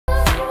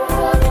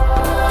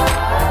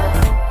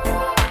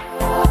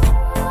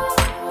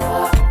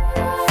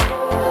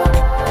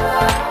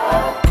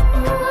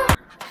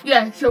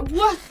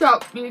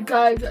you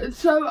guys.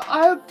 So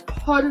I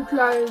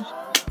apologise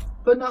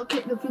for not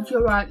getting the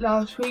video out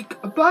last week,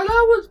 but I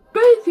was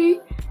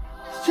busy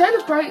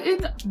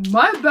celebrating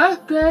my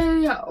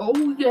birthday.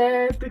 Oh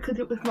yeah, because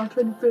it was my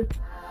 25th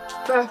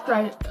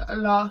birthday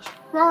last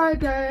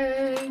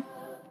Friday.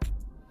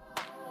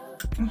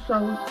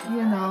 So,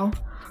 you know.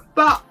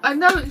 But I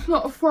know it's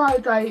not a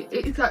Friday,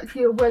 it's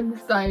actually a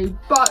Wednesday,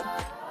 but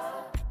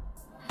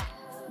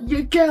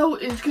your girl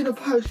is going to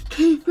post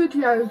 2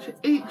 videos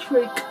each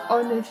week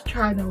on this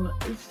channel.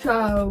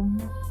 So,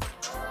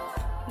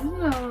 you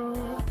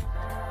know,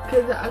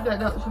 because I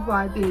got lots of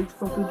ideas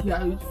for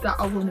videos that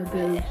I want to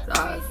do,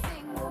 so,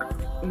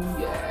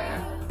 yeah.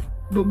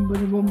 Boom,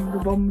 boom, boom,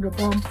 boom, boom,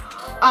 boom.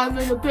 I'm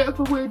in a bit of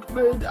a weird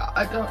mood,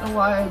 I don't know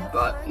why,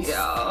 but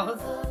yeah.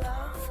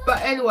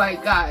 But anyway,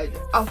 guys,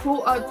 I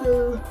thought I'd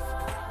do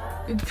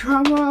the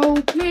drum roll,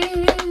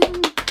 please.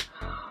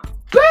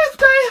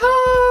 Birthday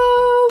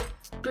haul!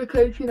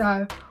 Because, you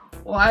know,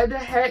 why the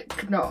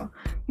heck not?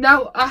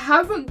 Now, I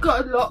haven't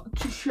got a lot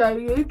to show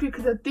you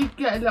because I did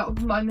get a lot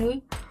of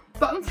money,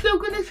 but I'm still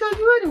going to show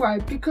you anyway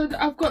because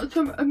I've got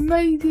some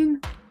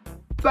amazing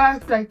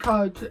birthday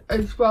cards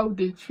as well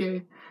this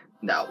year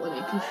that I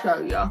wanted to show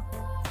you.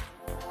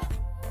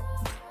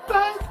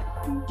 But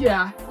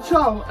yeah,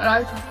 so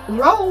let's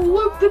roll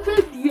with the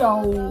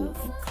video,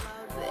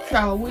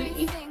 shall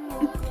we?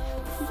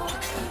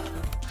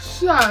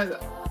 So,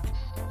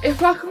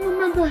 if I can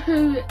remember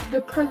who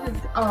the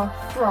presents are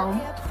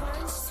from,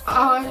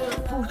 I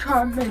will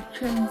try and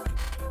mention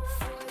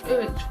who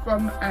it's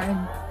from,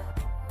 and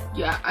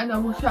yeah, and I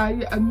will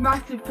say a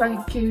massive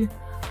thank you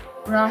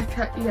right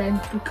at the end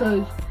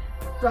because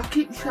if I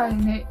keep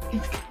saying it,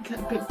 it's going to get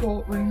a bit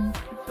boring,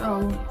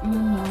 so you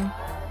know.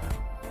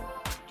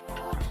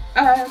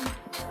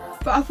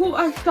 But I thought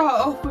I'd start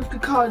off with the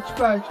cards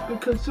first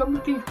because some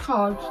of these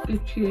cards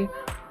this year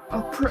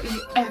are pretty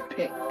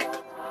epic.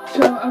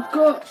 So I've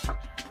got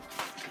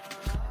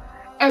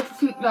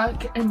everything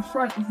like in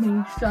front of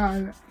me,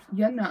 so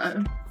you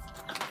know.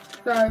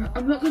 So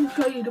I'm not going to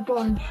show you the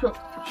bond shop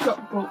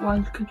bought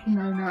ones because you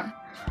know that.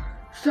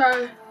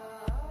 So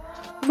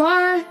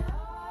my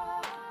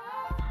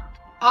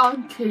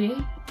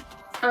auntie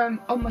on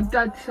my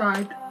dad's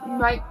side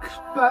makes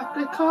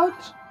birthday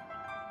cards.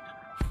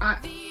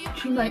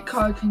 She makes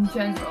cards in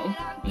general,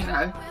 you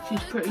know,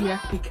 she's pretty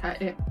epic at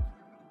it.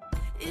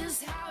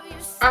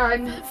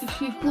 And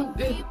she's bought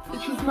this,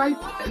 she's made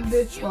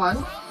this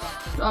one,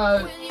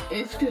 so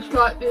it's just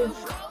like this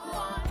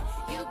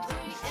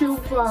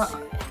silver,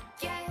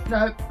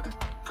 no,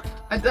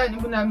 I don't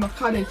even know my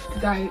colours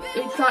today.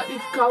 It's like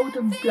this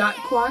golden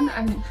black one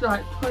and it's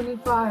like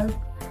 25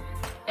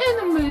 in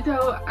the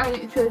middle and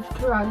it says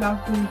to our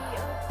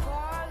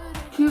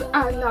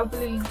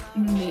lovely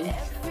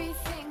niece.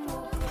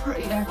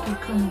 Pretty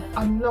epic and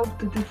I love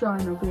the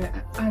design of it,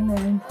 and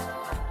then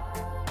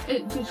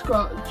it just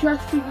got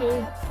just for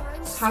you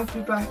happy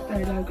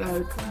birthday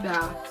logo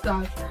there.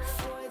 So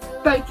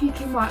thank you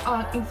to my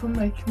auntie for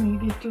making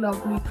me this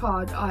lovely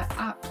card. I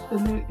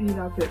absolutely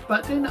love it,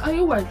 but then I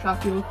always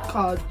love your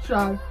cards,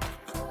 so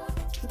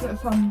give it a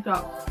thumbs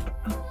up.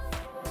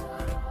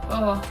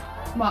 Oh,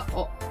 my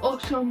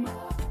awesome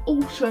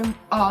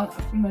aunt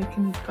for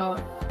making this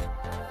card.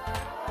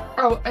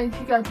 Oh, and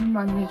she gave me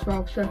money as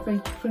well, so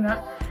thank you for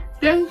that.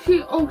 Then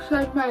she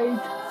also made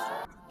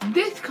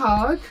this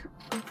card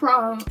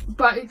from,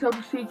 but it's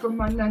obviously from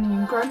my nanny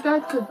and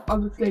granddad, because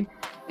obviously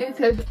it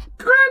says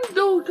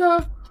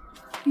granddaughter.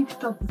 You just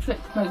double check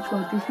to make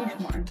sure this is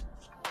mine.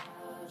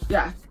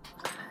 Yeah.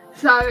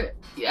 So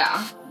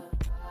yeah,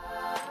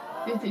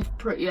 this is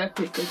pretty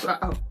epic as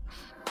well.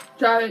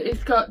 So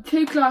it's got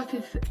 2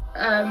 glasses,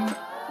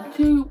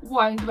 2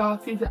 wine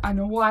glasses and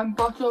a wine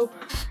bottle.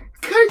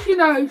 Because you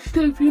know,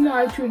 Stevie and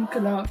I drink a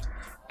lot,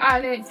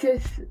 and it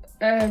just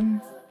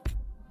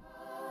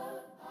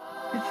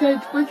it says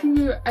wishing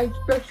you a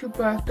special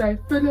birthday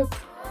full of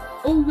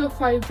all your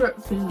favourite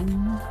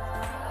things.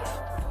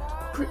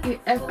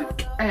 Pretty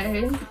epic,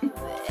 eh?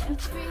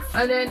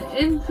 And then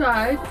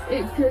inside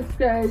it just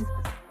says,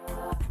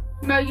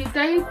 may your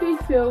day be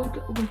filled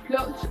with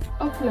lots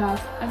of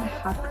love and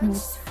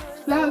happiness.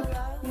 Love,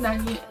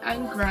 Nanny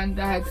and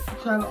Granddad.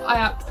 So I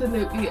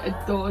absolutely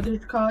adore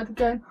this card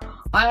again.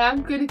 I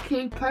am going to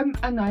keep them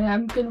and I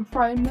am going to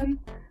frame them,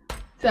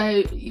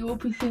 so you will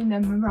be seeing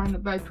them around the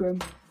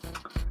bedroom.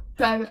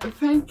 So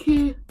thank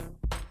you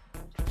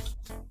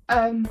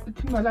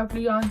to my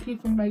lovely auntie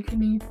for making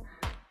these.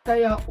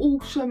 They are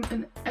awesome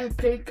and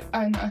epic,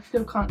 and I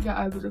still can't get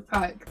over the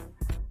fact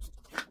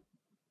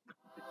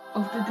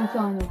of the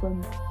design of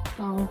them.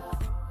 So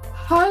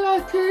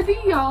highlight to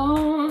the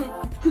aunt.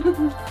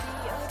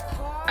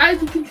 As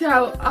you can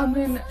tell, I'm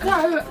in,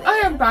 no,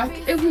 I am back.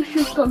 It was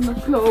just on the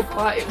floor,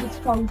 but it was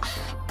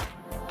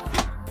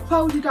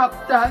folded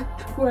up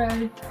that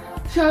way.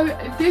 So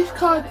this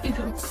card is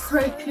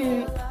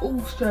pretty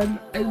awesome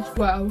as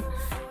well.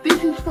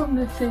 This is from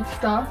the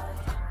sister,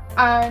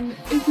 and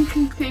as you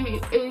can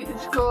see,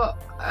 it's got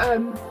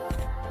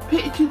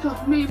pictures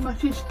of me, my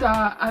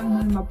sister,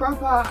 and my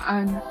brother,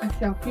 and a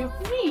selfie of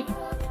me.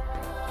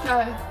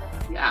 So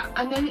yeah,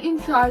 and then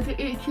inside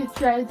it just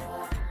says,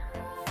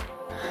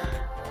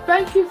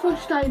 thank you for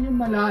staying in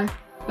my life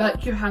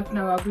like you have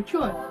no other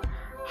choice.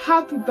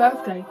 Happy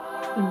birthday,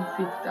 twin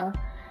sister.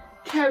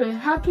 Terry,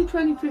 happy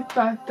 25th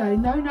birthday.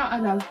 Know that I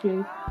love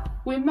you.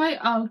 We may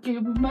argue,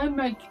 we may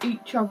make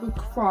each other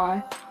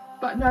cry,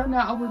 but know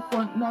that I would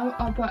want no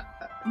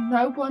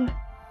one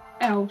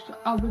else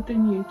other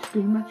than you to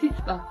be my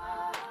sister.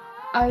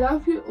 I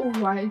love you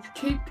always.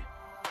 Keep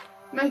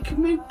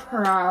making me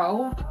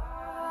proud.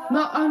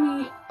 Not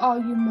only are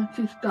you my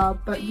sister,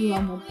 but you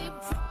are my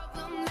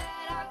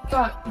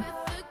but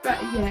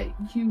better yet,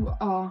 you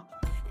are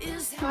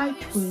my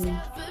twin.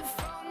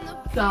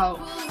 So,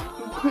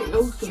 pretty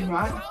awesome,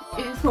 right?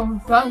 It's from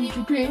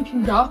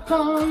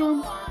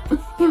funkycreation.com.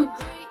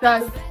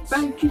 So,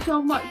 thank you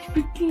so much,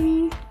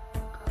 Vicky.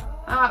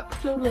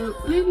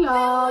 Absolutely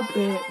love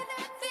it.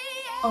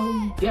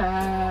 Oh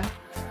yeah.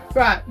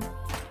 Right.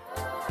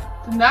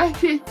 So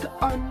that's it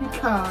on the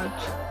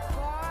cards.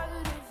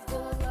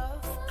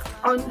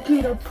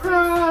 Onto the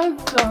prize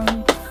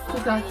zone,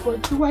 because that's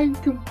what you're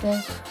waiting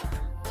for.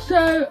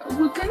 So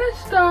we're gonna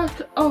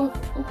start off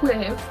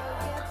with,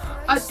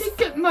 I did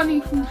get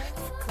money from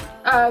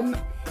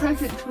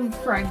presents from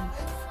friends.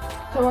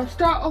 So I'll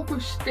start off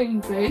with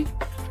Stevie.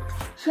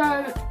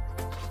 So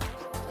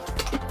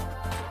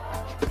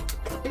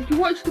if you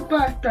watch the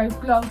birthday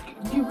vlog,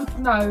 you would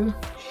know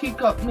she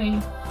got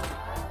me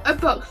a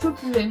box of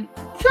Lindt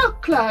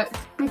chocolates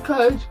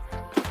because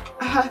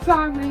her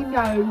family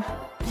knows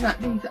that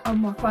these are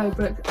my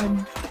favourites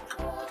and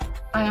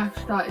I have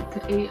started to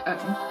eat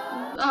them.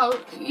 So,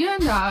 you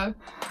know,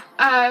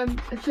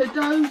 so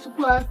those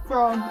were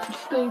from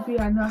Stevie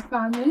and her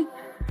family.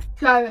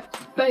 So,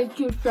 thank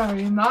you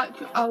very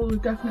much. I will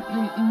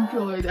definitely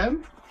enjoy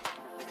them.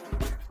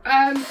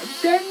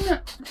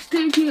 Then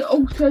Stevie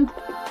also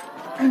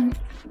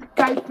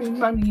gave me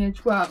money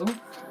as well.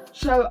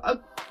 So, I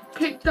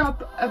picked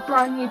up a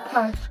brand new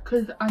purse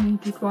because I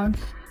needed one.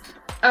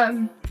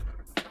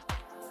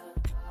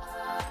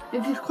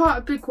 It is quite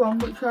a big one,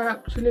 which I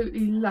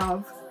absolutely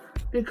love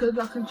because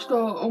I can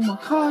store all my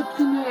cards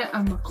in it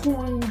and my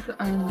coins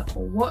and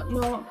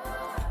whatnot.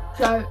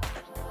 So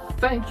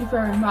thank you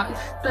very much,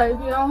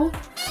 Stavio.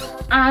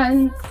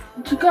 And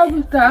to go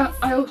with that,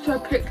 I also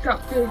picked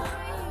up this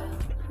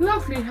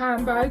lovely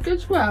handbag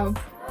as well,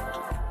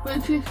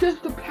 which is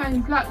just a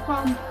plain black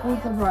one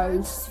with a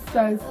rose.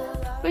 So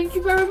thank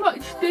you very much,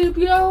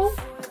 Stavio.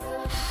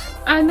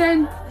 And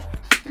then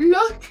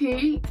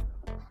Lottie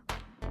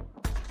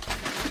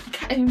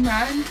came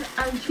round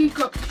and she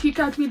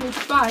gave me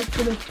this bag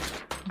full of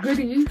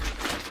goodies.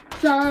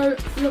 So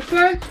the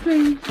first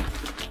thing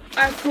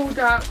I pulled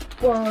out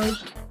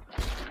was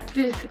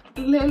this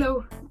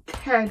little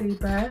teddy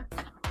bear,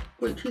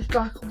 which is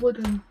like a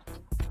wooden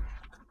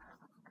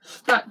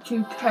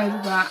statue teddy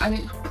bear, and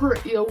it's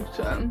pretty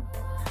awesome.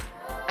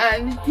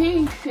 And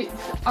he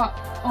sits up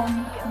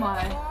on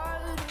my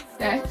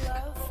desk,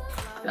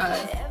 so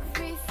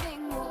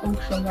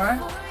awesome, right?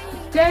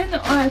 Then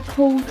I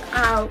pulled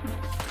out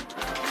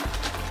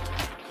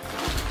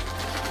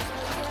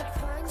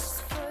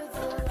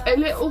a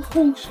little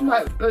horse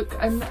notebook,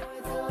 and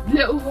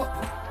little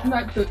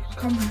notebooks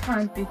come in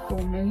handy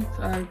for me,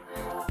 so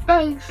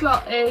thanks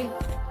Lottie.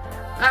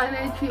 And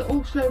then she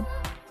also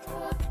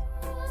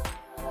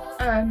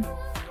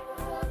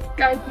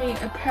gave me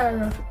a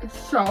pair of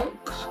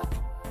socks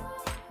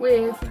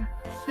with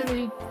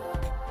silly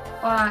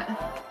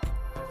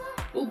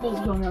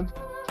bubbles on them,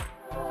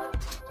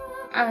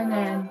 and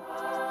then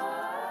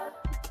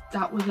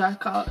that was her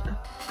card.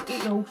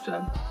 It's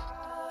awesome.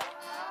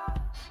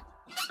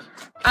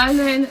 And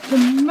then the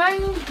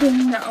main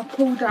thing that I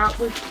pulled out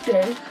was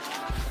this.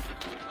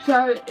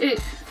 So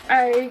it's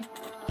a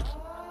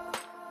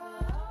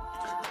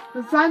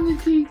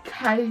vanity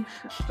case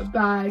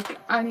bag,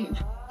 and it's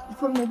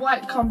from the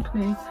White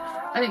Company,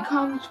 and it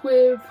comes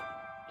with,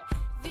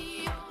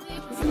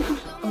 let me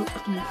just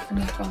open it and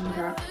I find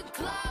out.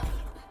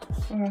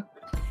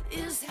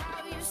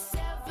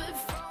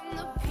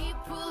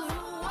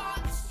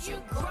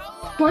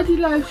 Body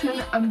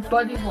lotion and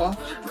body wash,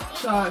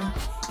 so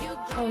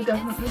I will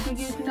definitely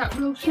be using that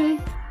real soon.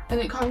 And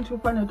it comes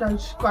with one of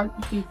those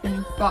scrunchy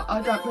things, but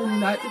I don't really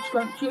like the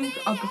scrunchies,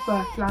 I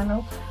prefer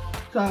flannel.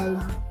 So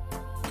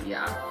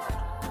yeah,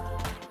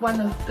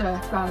 one of the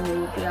family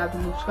will be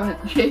having the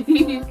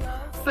scrunchies.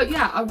 But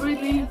yeah, I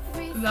really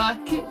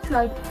like it.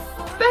 So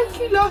thank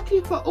you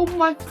Lottie for all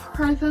my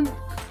presents.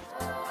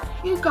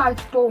 You guys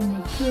bore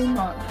me too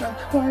much, I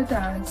swear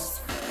down.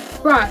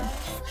 Right,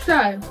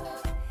 so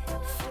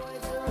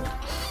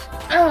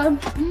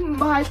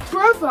my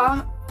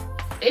brother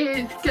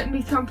is getting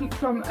me something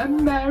from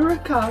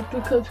America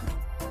because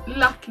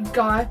lucky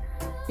guy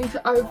is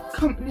a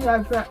company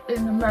over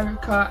in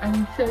America, and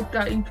he said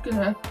that he's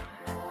gonna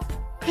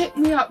pick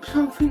me up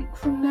something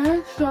from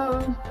there.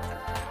 So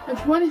if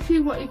you want to see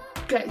what he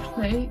gets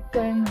me,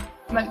 then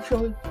make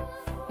sure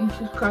you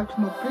subscribe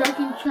to my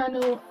vlogging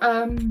channel.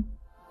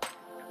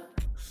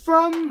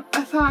 From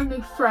a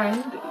family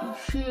friend,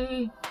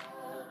 she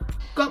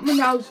got my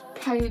nails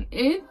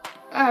painted,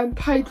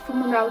 paid for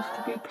my nails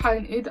to be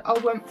painted. I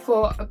went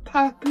for a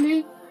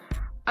purpley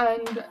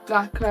and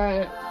like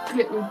a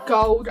glitter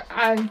gold,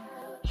 and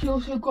she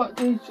also got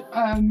this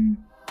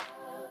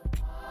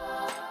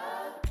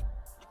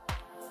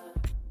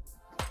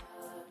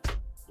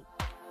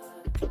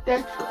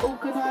desk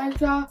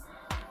organizer,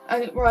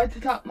 and it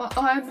rises up my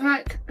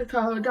iMac,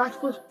 so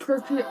that was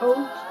pretty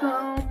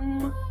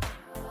awesome.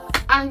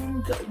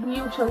 And we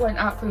also went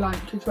out for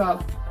lunch as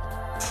well,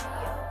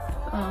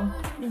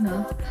 you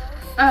know.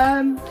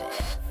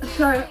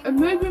 So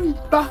moving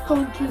back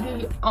onto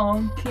the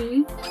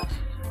auntie,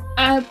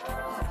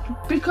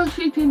 because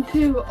she's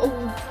into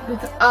all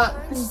this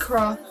arts and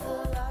crafts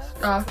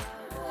stuff,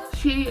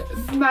 she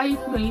made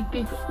me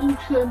this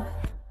awesome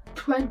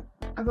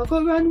have I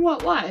got around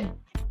what way?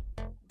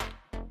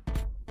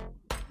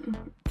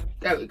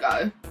 There we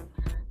go.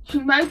 She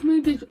made me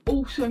this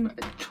awesome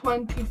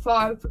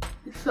 25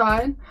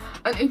 sign,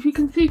 and if you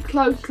can see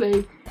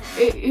closely,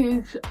 it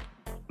is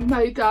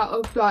made out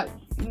of like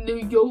New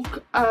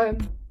York. I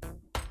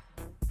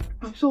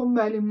saw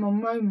Marilyn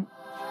Monroe.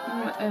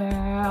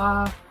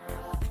 I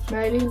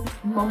can't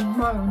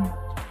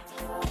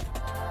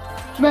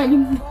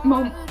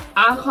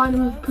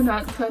even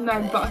pronounce her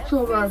name, but I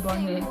saw her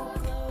on it.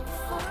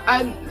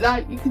 And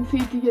like you can see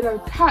the yellow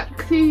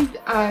taxis,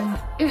 and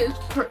it's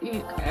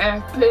pretty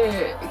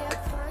epic.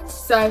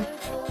 So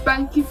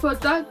thank you for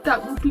that.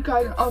 That will be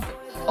going up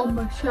on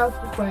my shelf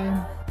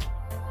when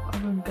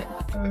I'm gonna get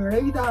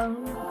ready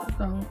down.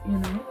 So you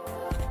know.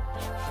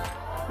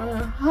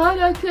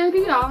 Hello to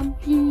the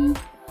auntie.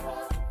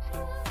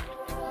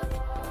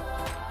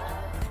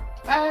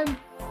 I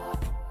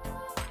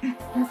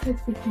said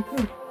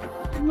 52.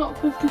 I'm not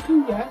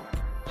 52 yet.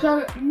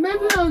 So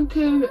moving on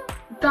to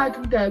Dad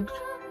and Deb's.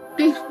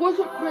 This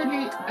wasn't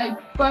really a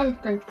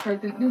birthday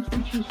present. This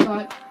was just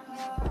like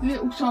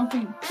little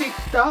something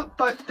picked up,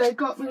 but they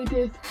got me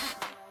this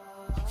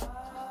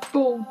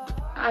board,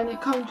 and it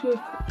comes with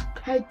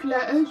peg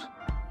letters,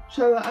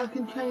 so that I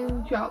can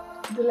change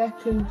up the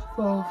letters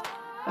for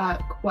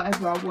like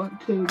whatever I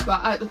want to.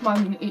 But at the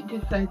moment it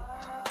just says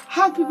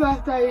happy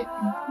birthday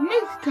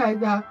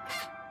Misstezzax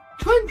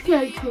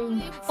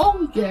 2018,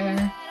 oh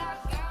yeah,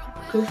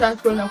 because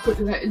that's when I put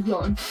the letters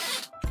on.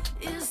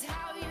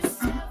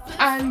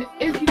 And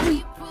if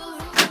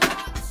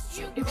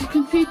you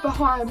can see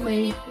behind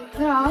me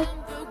here,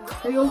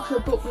 they also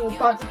bought me a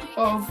bunch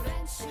of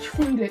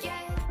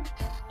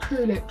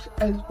tulips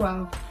as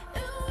well.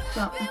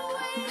 So,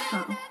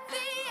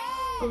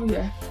 oh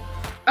yeah.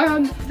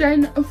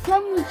 Then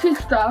from the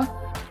sister,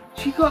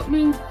 she got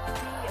me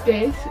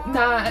this.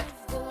 Now,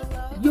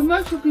 you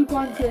most will be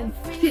wondering,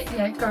 sitting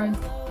there going,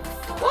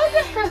 what the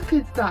heck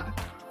is that?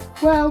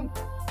 Well,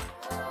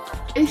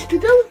 it's to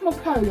do with my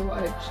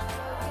Polaroids.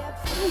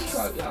 Let me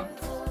show you.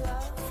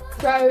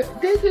 So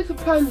this is a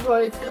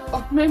Polaroid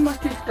of me and my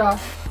sister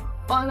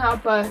on our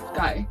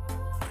birthday.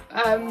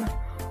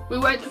 We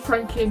went to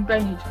Frankie and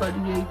Benny's for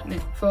the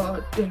evening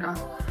for dinner,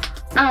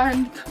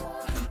 and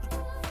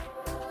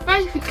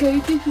basically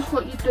this is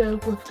what you do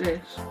with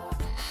this.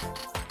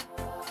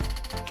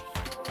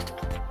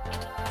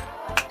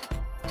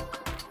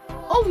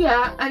 Oh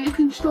yeah, and you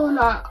can store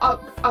like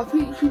up, I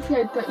think she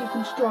said that you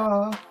can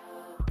store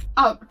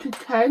up to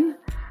 10,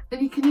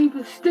 and you can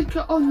either stick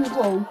it on the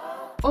wall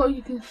or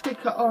you can stick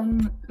it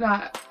on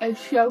like a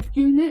shelf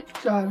unit.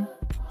 So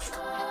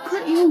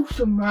pretty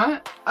awesome,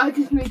 right? I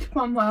just need to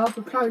find my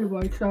other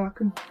Polaroid so I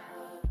can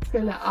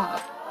fill it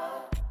up.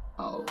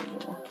 Oh,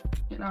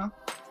 you know.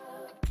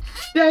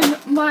 Then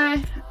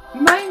my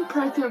main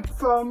present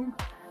from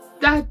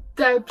Dad,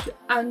 Deb's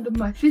and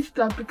my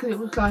sister, because it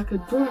was like a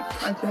joint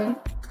present,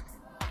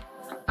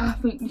 I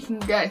think you can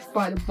guess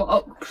by the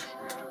box,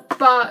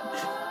 but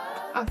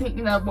I think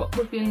you know what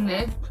was in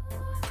this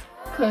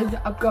because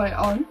I've got it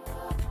on.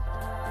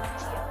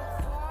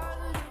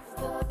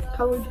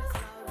 Can we just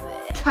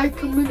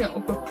take a minute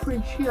of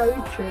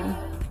appreciation?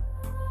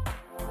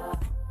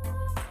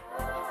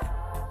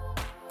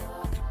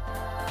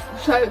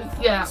 So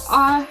yeah,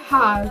 I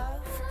have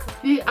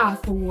the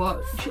Apple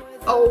Watch,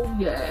 oh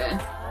yeah,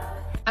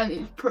 and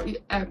it's pretty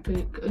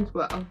epic as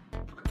well.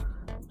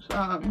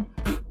 So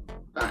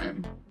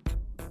bam.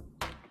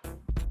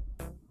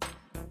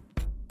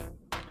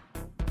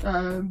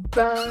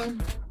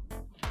 Bam.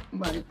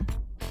 Wait.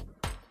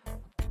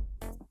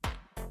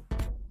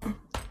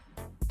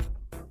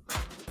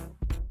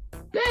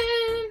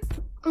 Then,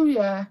 oh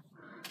yeah.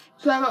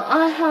 So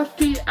I have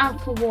the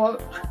Apple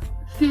Watch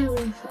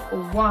Series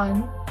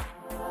 1,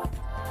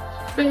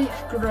 Base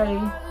 3.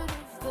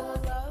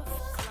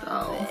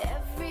 So,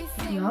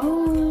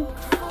 no.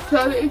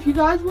 So if you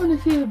guys want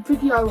to see a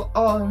video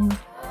on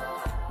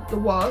the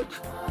watch,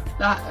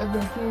 like a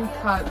review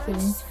type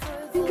thing,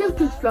 then give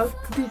this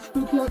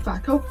video a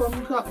fat old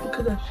thumbs up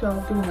because I shall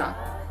do that.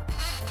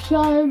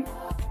 So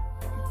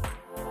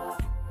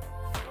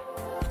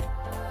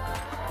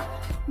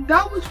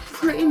that was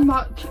pretty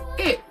much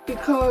it,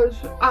 because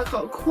I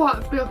got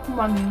quite a bit of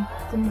money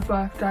from the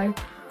birthday.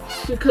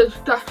 because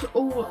that's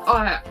all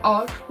I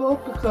asked for,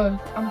 because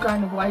I'm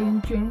going away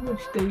in June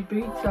with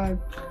Stevie, so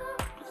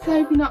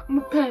saving up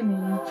my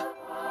pennies.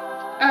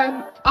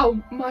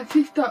 Oh, my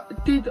sister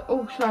did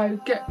also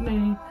get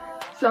me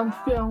some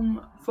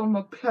film from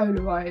a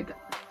Polaroid,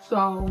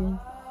 so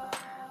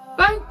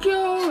thank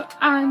you.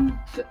 And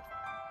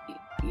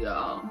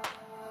yeah,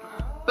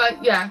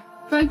 but yeah,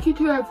 thank you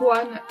to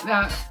everyone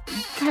that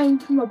came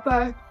to my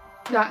birthday,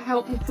 that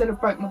helped me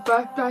celebrate my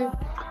birthday,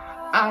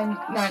 and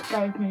that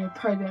gave me a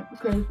present,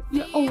 because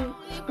you're all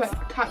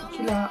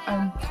spectacular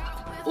and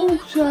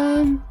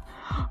awesome.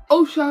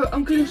 Also,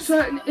 I'm going to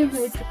insert an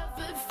image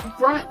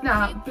right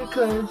now,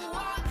 because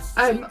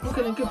I'm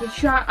going to give a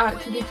shout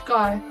out to this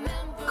guy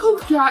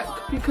called Jack,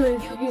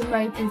 because he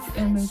made this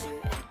image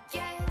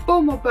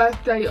for my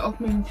birthday of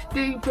me and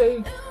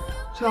Stevie.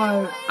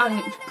 So, and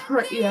it's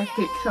pretty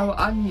epic, so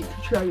I need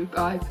to show you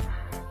guys.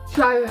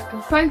 So,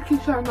 thank you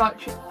so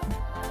much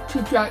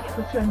to Jack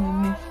for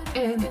sending this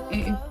in.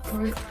 It is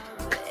great.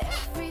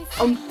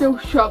 I'm still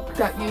shocked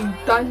that you've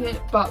done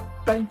it, but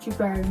thank you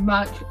very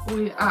much.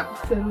 We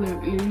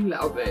absolutely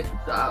love it.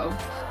 So,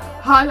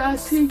 holla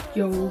to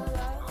you.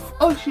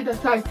 Or should I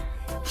say,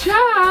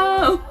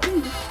 ciao!